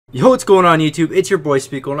Yo, what's going on YouTube? It's your boy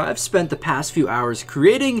Smequle, and I've spent the past few hours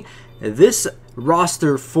creating this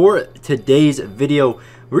roster for today's video.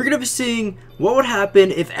 We're going to be seeing what would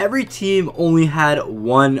happen if every team only had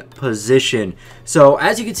one position. So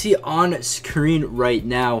as you can see on screen right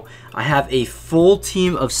now, I have a full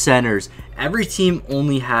team of centers. Every team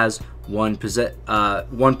only has one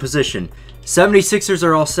position. 76ers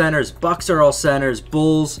are all centers, Bucks are all centers,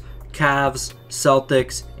 Bulls, Cavs,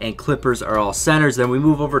 Celtics, and Clippers are all centers. Then we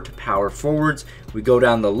move over to power forwards. We go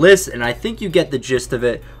down the list, and I think you get the gist of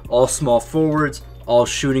it. All small forwards, all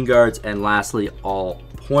shooting guards, and lastly, all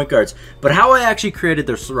point guards. But how I actually created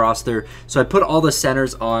this roster, so I put all the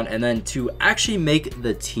centers on, and then to actually make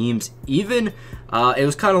the teams even, it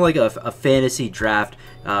was kind of like a fantasy draft.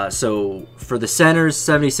 So for the centers,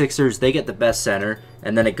 76ers, they get the best center,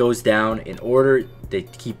 and then it goes down in order. They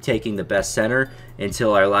keep taking the best center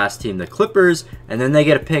until our last team, the Clippers, and then they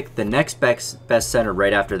get to pick the next best center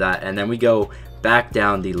right after that, and then we go back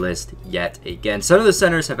down the list yet again. Some of the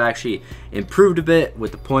centers have actually improved a bit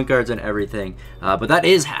with the point guards and everything, but that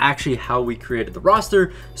is actually how we created the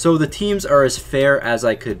roster. So the teams are as fair as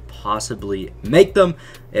I could possibly make them.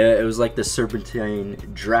 It was like the serpentine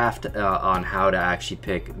draft on how to actually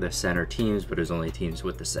pick the center teams, but it was only teams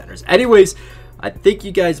with the centers. Anyways, I think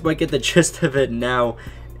you guys might get the gist of it now.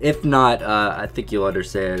 If not, I think you'll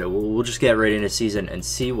understand. We'll just get right into season and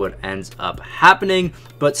see what ends up happening.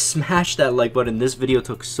 But smash that like button. This video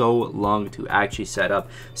took so long to actually set up.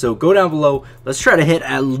 So go down below. Let's try to hit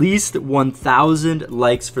at least 1,000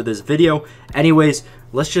 likes for this video. Anyways,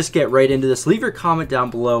 let's just get right into this. Leave your comment down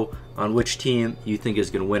below on which team you think is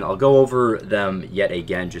going to win. I'll go over them yet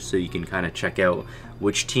again just so you can kind of check out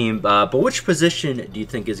which team, but which position do you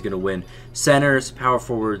think is going to win? Centers, power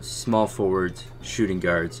forwards, small forwards, shooting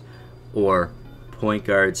guards, or point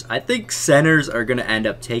guards? I think centers are going to end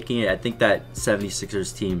up taking it. I think that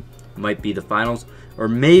 76ers team might be the finals, or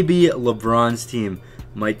maybe LeBron's team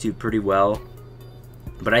might do pretty well.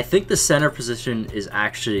 But I think the center position is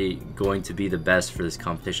actually going to be the best for this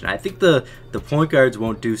competition. I think the point guards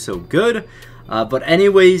won't do so good. But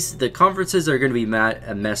anyways, the conferences are going to be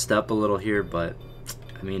messed up a little here. But,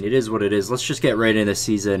 I mean, it is what it is. Let's just get right into the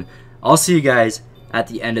season. I'll see you guys at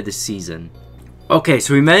the end of the season. Okay,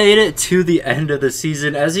 so we made it to the end of the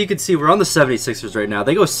season. As you can see, we're on the 76ers right now.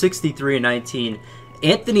 They go 63-19.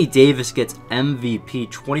 Anthony Davis gets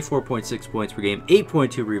MVP, 24.6 points per game,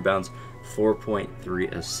 8.2 rebounds,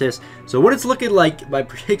 4.3 assists. So what it's looking like, my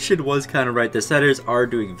prediction was kind of right. The centers are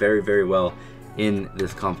doing very, very well in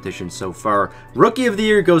this competition so far. Rookie of the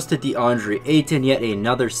Year goes to DeAndre Ayton, yet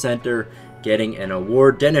another center getting an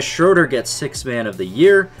award. Dennis Schroeder gets Sixth Man of the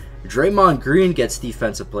Year. Draymond Green gets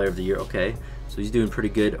Defensive Player of the Year. Okay, so he's doing pretty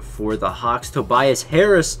good for the Hawks. Tobias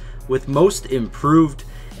Harris with Most Improved.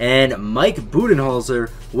 And Mike Budenholzer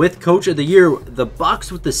with Coach of the Year. The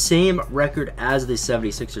Bucks with the same record as the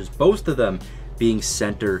 76ers, both of them being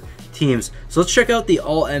center teams. So let's check out the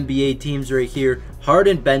All-NBA teams right here.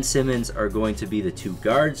 Harden, Ben Simmons are going to be the two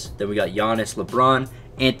guards. Then we got Giannis, LeBron,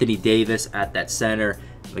 Anthony Davis at that center.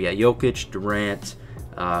 We got Jokic, Durant,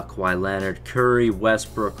 Kawhi Leonard, Curry,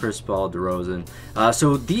 Westbrook, Chris Paul, DeRozan.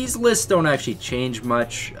 So these lists don't actually change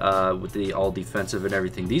much with the all defensive and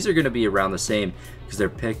everything. These are going to be around the same because they're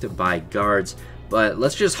picked by guards. But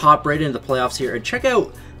let's just hop right into the playoffs here and check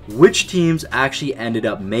out which teams actually ended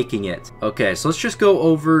up making it. Okay, so let's just go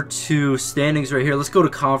over to standings right here. Let's go to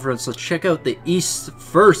conference. Let's check out the East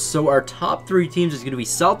first. So our top three teams is going to be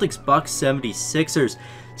Celtics, Bucks, 76ers.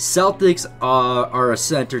 Celtics are a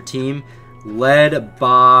center team led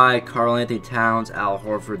by Karl Anthony Towns, Al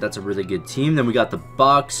Horford. That's a really good team. Then we got the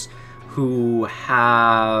Bucks, who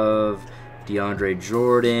have DeAndre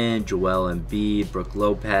Jordan, Joel Embiid, Brook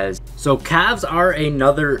Lopez. So Cavs are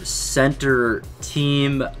another center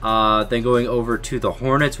team. Then going over to the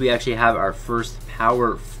Hornets, we actually have our first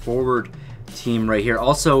power forward team right here.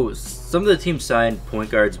 Also, some of the teams signed point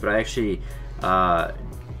guards, but I actually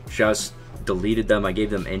just deleted them. I gave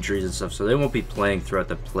them injuries and stuff, so they won't be playing throughout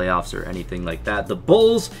the playoffs or anything like that. The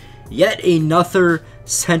Bulls, yet another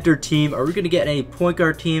center team. Are we going to get any point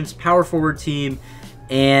guard teams, power forward team,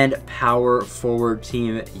 and power forward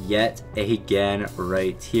team yet again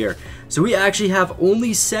right here? So we actually have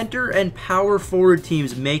only center and power forward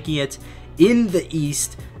teams making it in the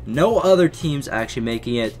East. No other teams actually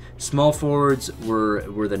making it. Small forwards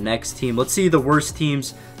were the next team. Let's see the worst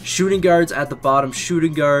teams. Shooting guards at the bottom.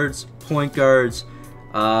 Shooting guards, point guards,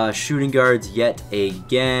 shooting guards yet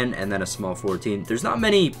again, and then a small forward team. There's not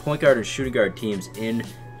many point guard and shooting guard teams in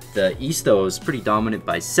the East, though. It's pretty dominant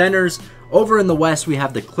by centers. Over in the West, we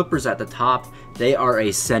have the Clippers at the top. They are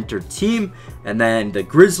a center team. And then the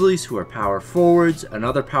Grizzlies, who are power forwards,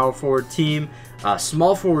 another power forward team,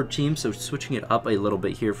 small forward team, so switching it up a little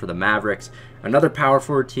bit here for the Mavericks. Another power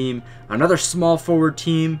forward team, another small forward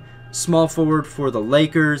team, small forward for the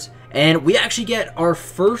Lakers. And we actually get our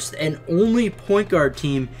first and only point guard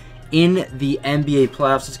team in the NBA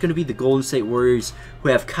playoffs. It's going to be the Golden State Warriors, who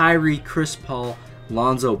have Kyrie, Chris Paul,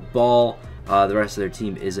 Lonzo Ball. The rest of their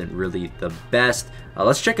team isn't really the best.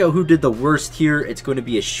 Let's check out who did the worst here. It's going to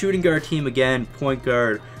be a shooting guard team again. Point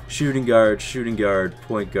guard, shooting guard, shooting guard,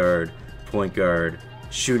 point guard, point guard,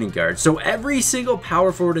 shooting guard. So every single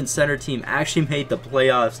power forward and center team actually made the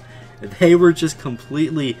playoffs. They were just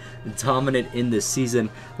completely dominant in this season.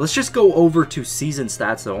 Let's just go over to season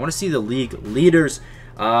stats, though. I want to see the league leaders.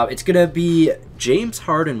 It's going to be James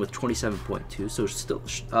Harden with 27.2, so still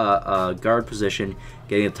guard position,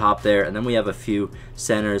 getting the top there. And then we have a few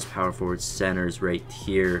centers, power forward centers right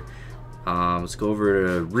here. Let's go over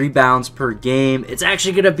to rebounds per game. It's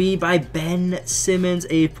actually going to be by Ben Simmons,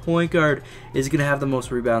 a point guard, is going to have the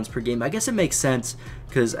most rebounds per game. I guess it makes sense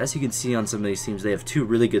because, as you can see on some of these teams, they have two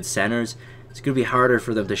really good centers. It's going to be harder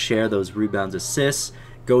for them to share those rebounds, assists.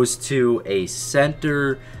 Goes to a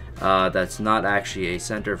center. That's not actually a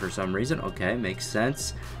center for some reason. Okay, makes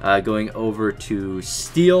sense. Going over to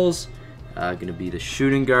steals. Going to be the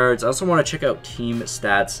shooting guards. I also want to check out team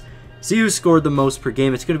stats. See who scored the most per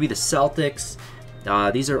game. It's going to be the Celtics.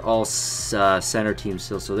 These are all center teams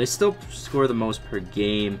still, so they still score the most per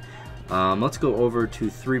game. Let's go over to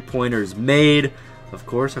three-pointers made. Of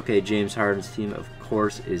course, okay, James Harden's team, of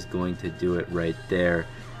course, is going to do it right there.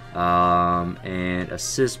 And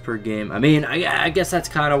assists per game. I mean, I guess that's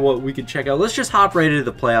kind of what we can check out. Let's just hop right into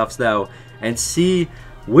the playoffs, though, and see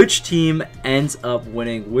which team ends up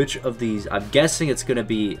winning which of these. I'm guessing it's going to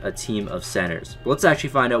be a team of centers. But let's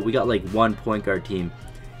actually find out. We got like one point guard team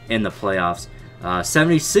in the playoffs.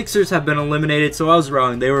 76ers have been eliminated, so I was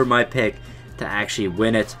wrong. They were my pick to actually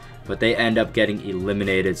win it, but they end up getting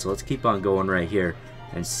eliminated. So let's keep on going right here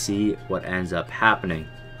and see what ends up happening.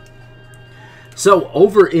 So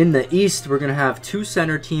over in the East, we're going to have two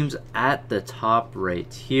center teams at the top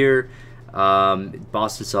right here.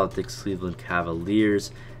 Boston Celtics, Cleveland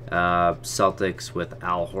Cavaliers. Celtics with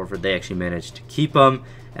Al Horford. They actually managed to keep him.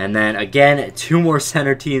 And then again, two more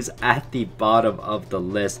center teams at the bottom of the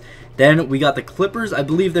list. Then we got the Clippers. I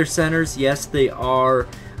believe they're centers. Yes, they are.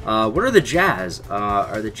 What are the Jazz?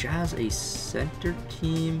 Are the Jazz a center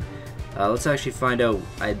team? Let's actually find out.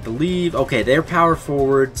 I believe, okay, they're power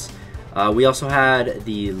forwards. We also had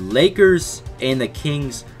the Lakers and the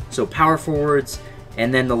Kings, so power forwards,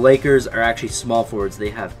 and then the Lakers are actually small forwards. They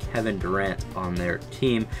have Kevin Durant on their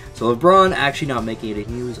team. So LeBron actually not making it.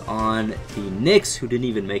 He was on the Knicks, who didn't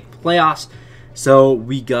even make playoffs. So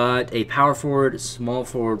we got a power forward, small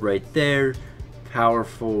forward right there, power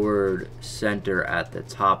forward, center at the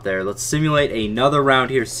top there. Let's simulate another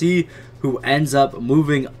round here, see who ends up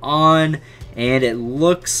moving on, and it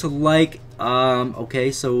looks like okay,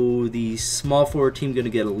 so the small forward team going to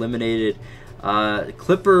get eliminated.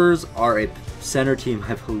 Clippers are a center team,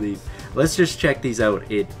 I believe. Let's just check these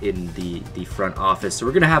out in the front office. So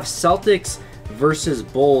we're going to have Celtics versus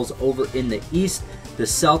Bulls over in the East. The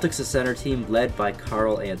Celtics, a center team led by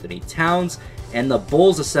Karl Anthony Towns, and the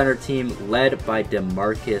Bulls, a center team led by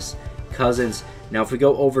DeMarcus Cousins. Now, if we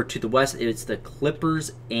go over to the West, it's the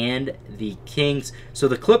Clippers and the Kings. So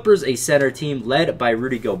the Clippers, a center team led by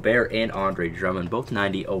Rudy Gobert and Andre Drummond, both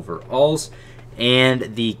 90 overalls.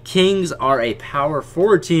 And the Kings are a power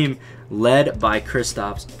forward team led by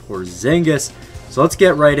Kristaps Porzingis. So let's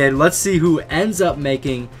get right in. Let's see who ends up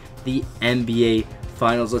making the NBA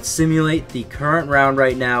Finals. Let's simulate the current round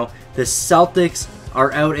right now. The Celtics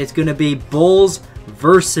are out. It's going to be Bulls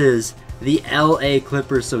versus the LA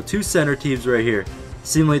Clippers. So two center teams right here.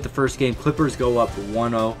 Simulate the first game. Clippers go up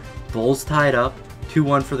 1-0. Bulls tied up.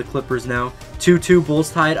 2-1 for the Clippers now. 2-2.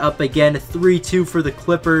 Bulls tied up again. 3-2 for the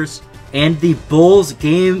Clippers. And the Bulls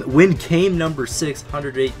win game number 6,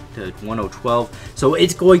 108 to 112. So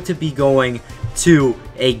it's going to be going to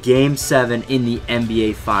a Game 7 in the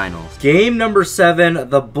NBA Finals. Game number 7,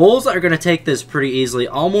 the Bulls are going to take this pretty easily.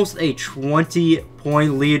 Almost a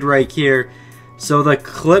 20-point lead right here. So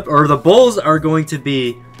the Bulls are going to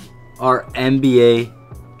be our NBA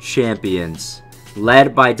champions,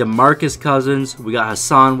 led by DeMarcus Cousins. We got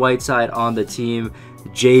Hassan Whiteside on the team,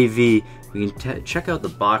 JV. We can check out the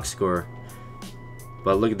box score.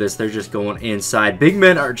 But look at this, they're just going inside. Big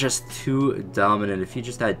men are just too dominant. If you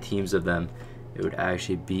just had teams of them, it would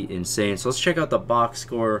actually be insane. So let's check out the box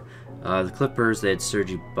score. The Clippers, they had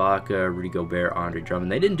Serge Ibaka, Rudy Gobert, Andre Drummond.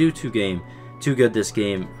 They didn't do two-game too good this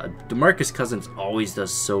game. DeMarcus Cousins always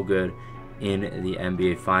does so good in the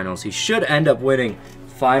NBA Finals. He should end up winning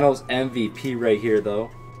Finals MVP right here, though.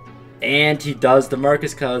 And he does.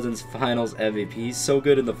 DeMarcus Cousins, Finals MVP. He's so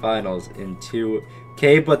good in the Finals in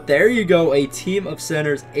 2K. But there you go. A team of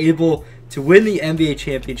centers able to win the NBA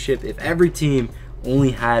championship if every team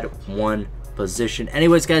only had one position.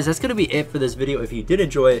 Anyways, guys, that's going to be it for this video. If you did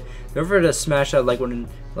enjoy it, don't forget to smash that like button.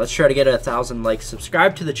 Let's try to get 1,000 likes.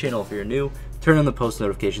 Subscribe to the channel if you're new. Turn on the post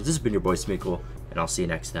notifications. This has been your boy Smequle, and I'll see you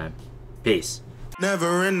next time. Peace.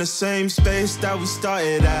 Never in the same space that we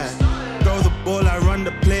started at. Throw the ball, I run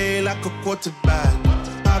the play like a quarterback.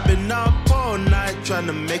 I've been up all night trying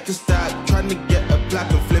to make a stack, trying to get a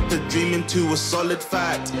plaque and flip a dream into a solid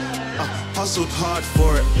fact. Hustled hard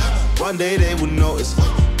for it. One day they will notice.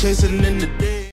 Chasing in the day.